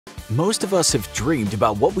Most of us have dreamed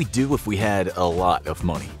about what we'd do if we had a lot of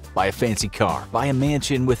money. Buy a fancy car, buy a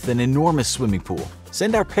mansion with an enormous swimming pool,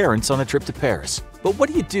 send our parents on a trip to Paris. But what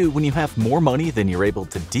do you do when you have more money than you're able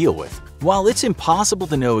to deal with? While it's impossible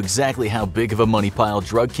to know exactly how big of a money pile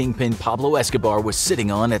drug kingpin Pablo Escobar was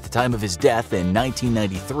sitting on at the time of his death in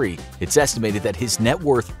 1993, it's estimated that his net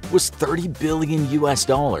worth was $30 billion US.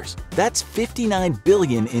 That's $59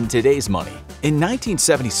 billion in today's money. In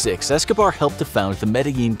 1976, Escobar helped to found the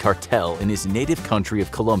Medellin Cartel in his native country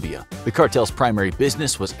of Colombia. The cartel's primary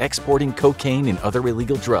business was exporting cocaine and other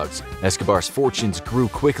illegal drugs. Escobar's fortunes grew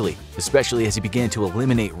quickly, especially as he began to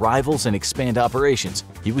eliminate rivals and expand operations.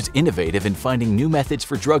 He was innovative in finding new methods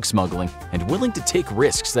for drug smuggling and willing to take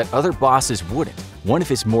risks that other bosses wouldn't. One of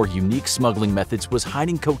his more unique smuggling methods was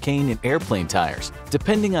hiding cocaine in airplane tires.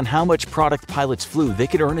 Depending on how much product pilots flew, they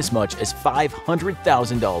could earn as much as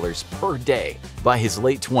 $500,000 per day. By his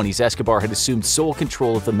late 20s, Escobar had assumed sole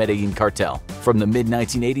control of the Medellin Cartel. From the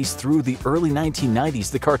mid-1980s through the early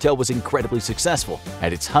 1990s, the cartel was incredibly successful.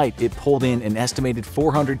 At its height, it pulled in an estimated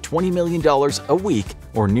 $420 million a week,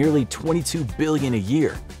 or nearly $22 billion a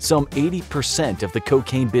year. Some 80% of the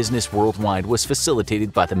cocaine business worldwide was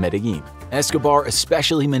facilitated by the Medellin. Escobar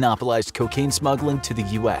especially monopolized cocaine smuggling to the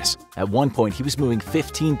US. At one point, he was moving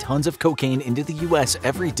 15 tons of cocaine into the US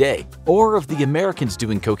every day. Or of the Americans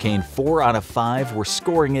doing cocaine, 4 out of 5 were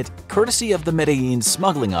scoring it courtesy of the Medellin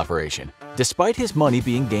smuggling operation. Despite his money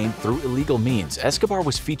being gained through illegal means, Escobar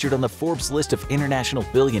was featured on the Forbes list of international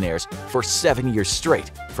billionaires for 7 years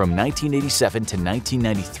straight, from 1987 to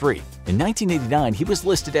 1993. In 1989, he was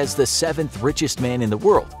listed as the 7th richest man in the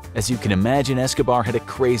world. As you can imagine, Escobar had a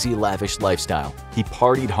crazy, lavish lifestyle. He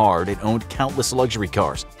partied hard and owned countless luxury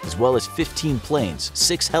cars, as well as 15 planes,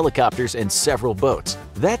 6 helicopters, and several boats.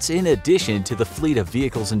 That's in addition to the fleet of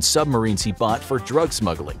vehicles and submarines he bought for drug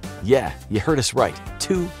smuggling. Yeah, you heard us right,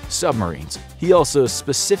 2 submarines. He also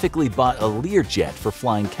specifically bought a Learjet for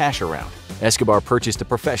flying cash around. Escobar purchased a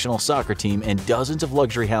professional soccer team and dozens of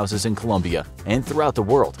luxury houses in Colombia and throughout the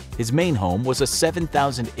world. His main home was a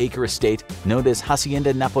 7,000-acre estate known as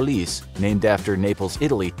Hacienda Nápoles, named after Naples,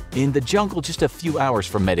 Italy, in the jungle just a few hours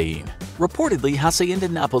from Medellin. Reportedly, Hacienda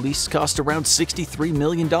Nápoles cost around $63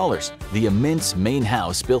 million. The immense main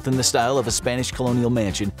house, built in the style of a Spanish colonial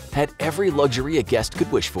mansion, had every luxury a guest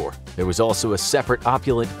could wish for. There was also a separate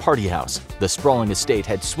opulent party house. The sprawling estate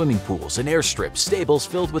had swimming pools, an airstrip, stables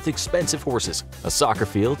filled with expensive horses, a soccer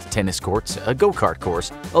field, tennis courts, a go-kart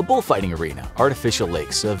course, a bullfighting arena, artificial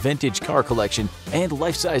lakes, a vintage car collection, and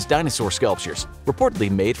life-size dinosaur sculptures,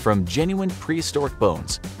 reportedly made from genuine prehistoric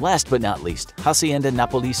bones. Last but not least, Hacienda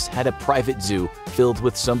Nápoles had a private zoo filled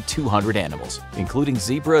with some 200 animals, including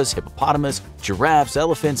zebras, hippopotamus, giraffes,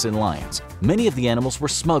 elephants, and lions. Many of the animals were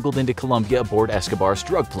smuggled into Colombia aboard Escobar's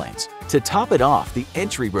drug planes. To top it off, the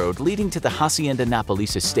entry road leading to the Hacienda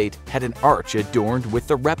Nápoles estate had an arch adorned with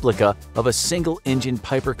the replica of a single-engine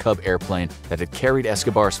Piper Cub airplane that had carried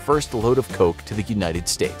Escobar's first load of coke to the United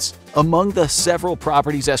States. Among the several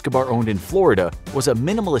properties Escobar owned in Florida was a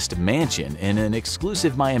minimalist mansion in an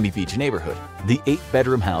exclusive Miami Beach neighborhood. The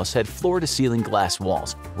 8-bedroom house had floor-to-ceiling glass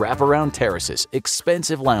walls, wraparound terraces,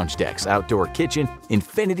 expensive lounge decks, outdoor kitchen,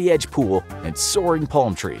 infinity-edge pool, and soaring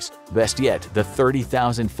palm trees. Best yet, the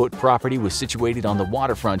 30,000-foot property was situated on the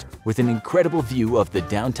waterfront with an incredible view of the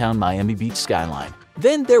downtown Miami Beach skyline.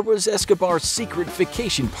 Then there was Escobar's secret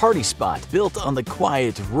vacation party spot built on the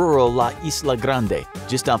quiet, rural La Isla Grande,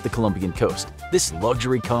 just off the Colombian coast. This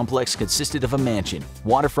luxury complex consisted of a mansion,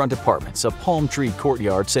 waterfront apartments, a palm tree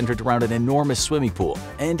courtyard centered around an enormous swimming pool,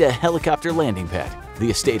 and a helicopter landing pad. The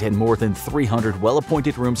estate had more than 300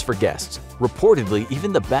 well-appointed rooms for guests. Reportedly,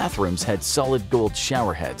 even the bathrooms had solid gold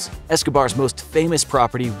shower heads. Escobar's most famous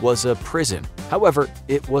property was a prison. However,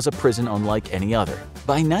 it was a prison unlike any other.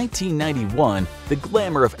 By 1991, the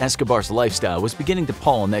glamour of Escobar's lifestyle was beginning to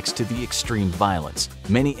pall next to the extreme violence.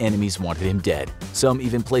 Many enemies wanted him dead, some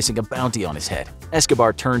even placing a bounty on his head.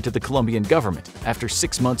 Escobar turned to the Colombian government. After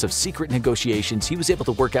 6 months of secret negotiations, he was able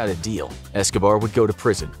to work out a deal. Escobar would go to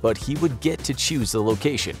prison, but he would get to choose the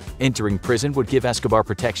location. Entering prison would give Escobar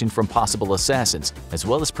protection from possible assassins, as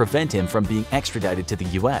well as prevent him from being extradited to the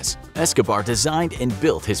US. Escobar designed and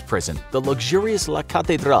built his prison, the luxurious La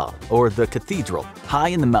Catedral, or the Cathedral, high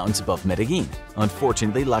in the mountains above Medellin.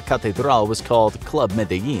 Unfortunately, La Catedral was called Club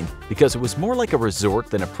Medellin because it was more like a resort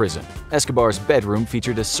than a prison. Escobar's bedroom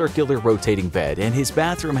featured a circular rotating bed and his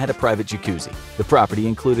bathroom had a private jacuzzi. The property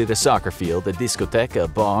included a soccer field, a discotheque, a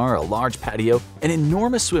bar, a large patio, an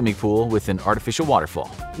enormous swimming pool with an artificial waterfall.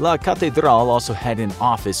 La Catedral also had an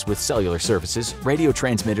office with cellular services, radio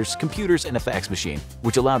transmitters, computers, and a fax machine,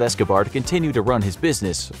 which allowed Escobar to continue to run his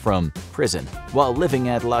business from prison. While living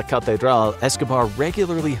at La Catedral, Escobar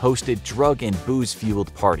regularly hosted drug and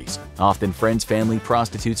booze-fueled parties. Often friends, family,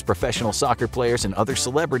 prostitutes, professional soccer players, and other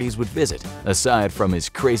celebrities would visit. Aside from his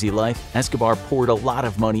crazy life, Escobar poured a lot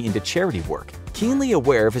of money into charity work. Keenly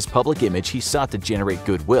aware of his public image, he sought to generate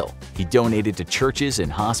goodwill. He donated to churches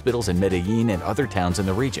and hospitals in Medellin and other towns in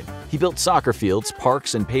the region. He built soccer fields,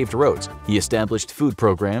 parks, and paved roads. He established food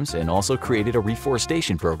programs and also created a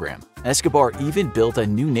reforestation program. Escobar even built a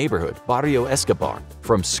new neighborhood, Barrio Escobar,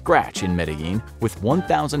 from scratch in Medellin, with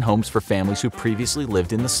 1,000 homes for families who previously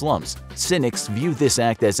lived in the slums. Cynics view this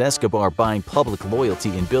act as Escobar buying public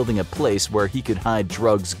loyalty and building a place where he could hide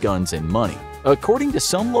drugs, guns, and money. According to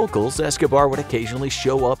some locals, Escobar would occasionally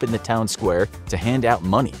show up in the town square to hand out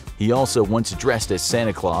money. He also once dressed as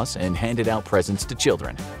Santa Claus and handed out presents to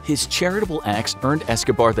children. His charitable acts earned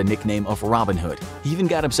Escobar the nickname of Robin Hood. He even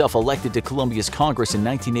got himself elected to Colombia's Congress in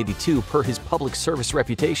 1982 per his public service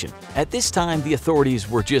reputation. At this time, the authorities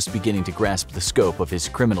were just beginning to grasp the scope of his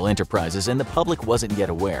criminal enterprises and the public wasn't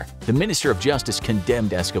yet aware. The Minister of Justice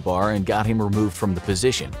condemned Escobar and got him removed from the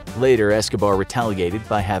position. Later, Escobar retaliated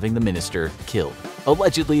by having the minister killed.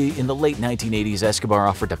 Allegedly, in the late 1980s, Escobar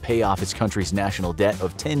offered to pay off his country's national debt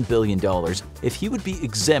of $10 billion if he would be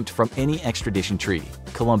exempt from any extradition treaty.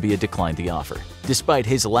 Colombia declined the offer. Despite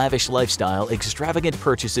his lavish lifestyle, extravagant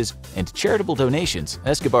purchases, and charitable donations,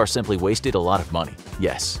 Escobar simply wasted a lot of money.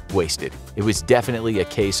 Yes, wasted. It was definitely a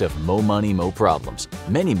case of mo money, mo problems.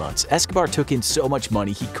 Many months, Escobar took in so much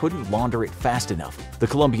money he couldn't launder it fast enough. The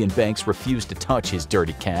Colombian banks refused to touch his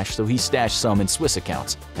dirty cash, so he stashed some in Swiss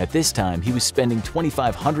accounts. At this time, he was spending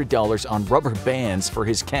 $2,500 on rubber bands for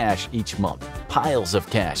his cash each month. Piles of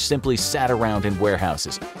cash simply sat around in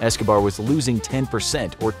warehouses. Escobar was losing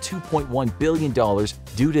 10% or $2.1 billion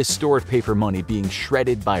due to stored paper money being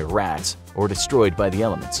shredded by rats or destroyed by the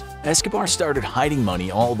elements. Escobar started hiding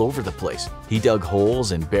money all over the place. He dug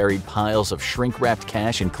holes and buried piles of shrink-wrapped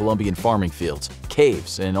cash in Colombian farming fields,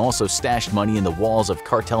 caves, and also stashed money in the walls of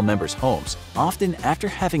cartel members' homes. Often, after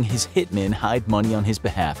having his hitmen hide money on his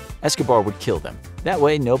behalf, Escobar would kill them. That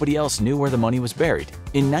way, nobody else knew where the money was buried.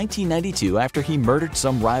 In 1992, after he murdered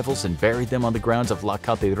some rivals and buried them on the grounds of La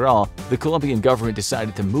Catedral, the Colombian government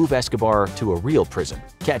decided to move Escobar to a real prison.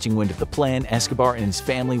 Catching wind of the plan, Escobar and his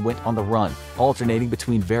family went on the run, alternating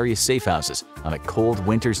between various safe houses. On a cold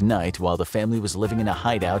winter's night, while the family was living in a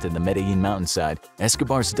hideout in the Medellin mountainside,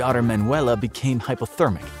 Escobar's daughter Manuela became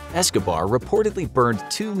hypothermic. Escobar reportedly burned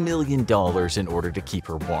 $2 million in order to keep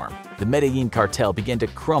her warm. The Medellin Cartel began to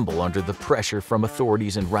crumble under the pressure from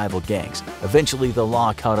authorities and rival gangs. Eventually, the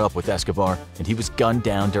law caught up with Escobar, and he was gunned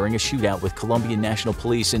down during a shootout with Colombian National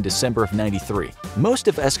Police in December of '93. Most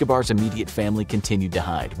of Escobar's immediate family continued to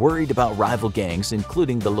hide, worried about rival gangs,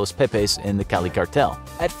 including the Los Pepes and the Cali Cartel.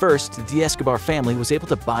 At first, the Escobar family was able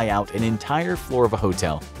to buy out an entire floor of a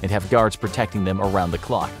hotel and have guards protecting them around the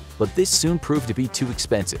clock. But this soon proved to be too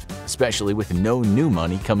expensive, especially with no new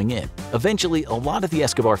money coming in. Eventually, a lot of the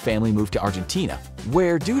Escobar family moved to Argentina,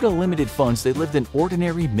 where due to limited funds they lived an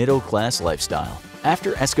ordinary middle-class lifestyle.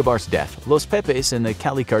 After Escobar's death, Los Pepes and the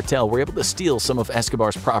Cali Cartel were able to steal some of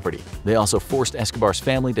Escobar's property. They also forced Escobar's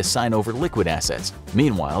family to sign over liquid assets.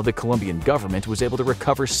 Meanwhile, the Colombian government was able to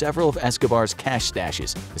recover several of Escobar's cash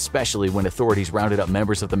stashes, especially when authorities rounded up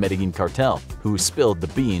members of the Medellin Cartel, who spilled the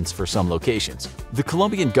beans for some locations. The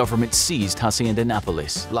Colombian government seized Hacienda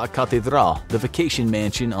Nápoles, La Catedral, the vacation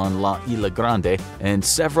mansion on La Isla Grande, and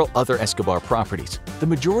several other Escobar properties. The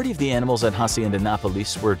majority of the animals at Hacienda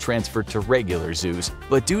Nápoles were transferred to regular zoos,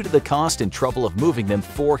 but due to the cost and trouble of moving them,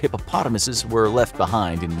 4 hippopotamuses were left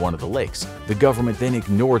behind in one of the lakes. The government then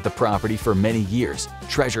ignored the property for many years.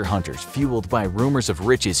 Treasure hunters, fueled by rumors of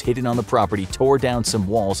riches hidden on the property, tore down some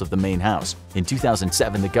walls of the main house. In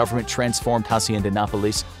 2007, the government transformed Hacienda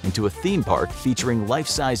Nápoles into a theme park featuring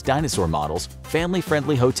life-size dinosaur models,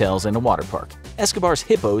 family-friendly hotels, and a water park. Escobar's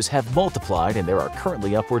hippos have multiplied and there are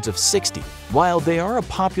currently upwards of 60. While they are a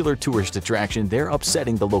popular tourist attraction, they're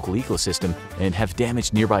upsetting the local ecosystem and have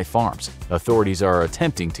damaged nearby farms. Authorities are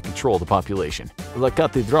attempting to control the population. La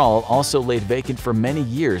Catedral also laid vacant for many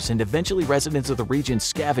years and eventually residents of the region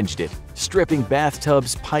scavenged it, stripping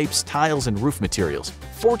bathtubs, pipes, tiles, and roof materials.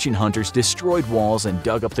 fortune hunters destroyed walls and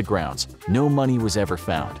dug up the grounds. No money was ever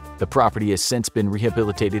found. The property has since been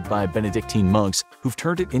rehabilitated by Benedictine monks who've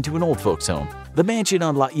turned it into an old folks' home. The mansion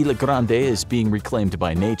on La Isla Grande is being reclaimed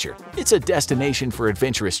by nature. It's a destination for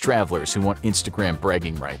adventurous travelers who want Instagram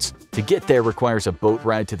bragging rights. To get there requires a boat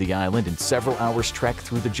ride to the island and several hours trek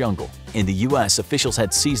through the jungle. In the U.S., officials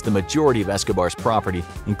had seized the majority of Escobar's property,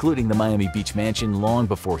 including the Miami Beach mansion, long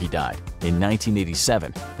before he died. In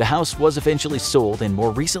 1987, the house was eventually sold and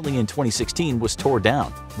more recently in 2016 was torn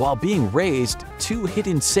down. While being razed, 2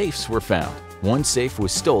 hidden safes were found. One safe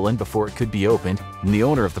was stolen before it could be opened, and the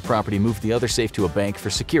owner of the property moved the other safe to a bank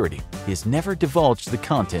for security. He has never divulged the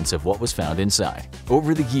contents of what was found inside.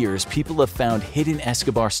 Over the years, people have found hidden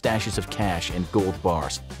Escobar stashes of cash and gold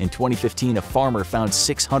bars. In 2015, a farmer found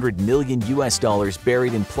 $600 million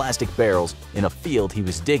buried in plastic barrels in a field he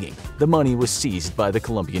was digging. The money was seized by the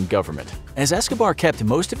Colombian government. As Escobar kept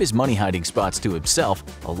most of his money hiding spots to himself,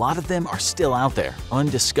 a lot of them are still out there,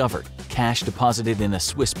 undiscovered. Cash deposited in a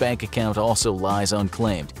Swiss bank account also lies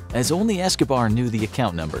unclaimed, as only Escobar knew the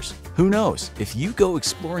account numbers. Who knows, if you go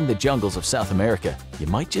exploring the jungles of South America, you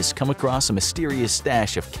might just come across a mysterious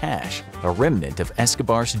stash of cash, a remnant of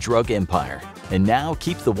Escobar's drug empire. And now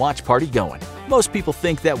keep the watch party going. Most people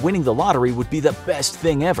think that winning the lottery would be the best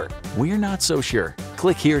thing ever. We're not so sure.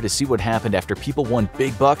 Click here to see what happened after people won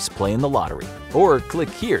big bucks playing the lottery. Or click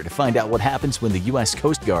here to find out what happens when the U.S.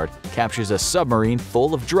 Coast Guard captures a submarine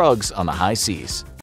full of drugs on the high seas.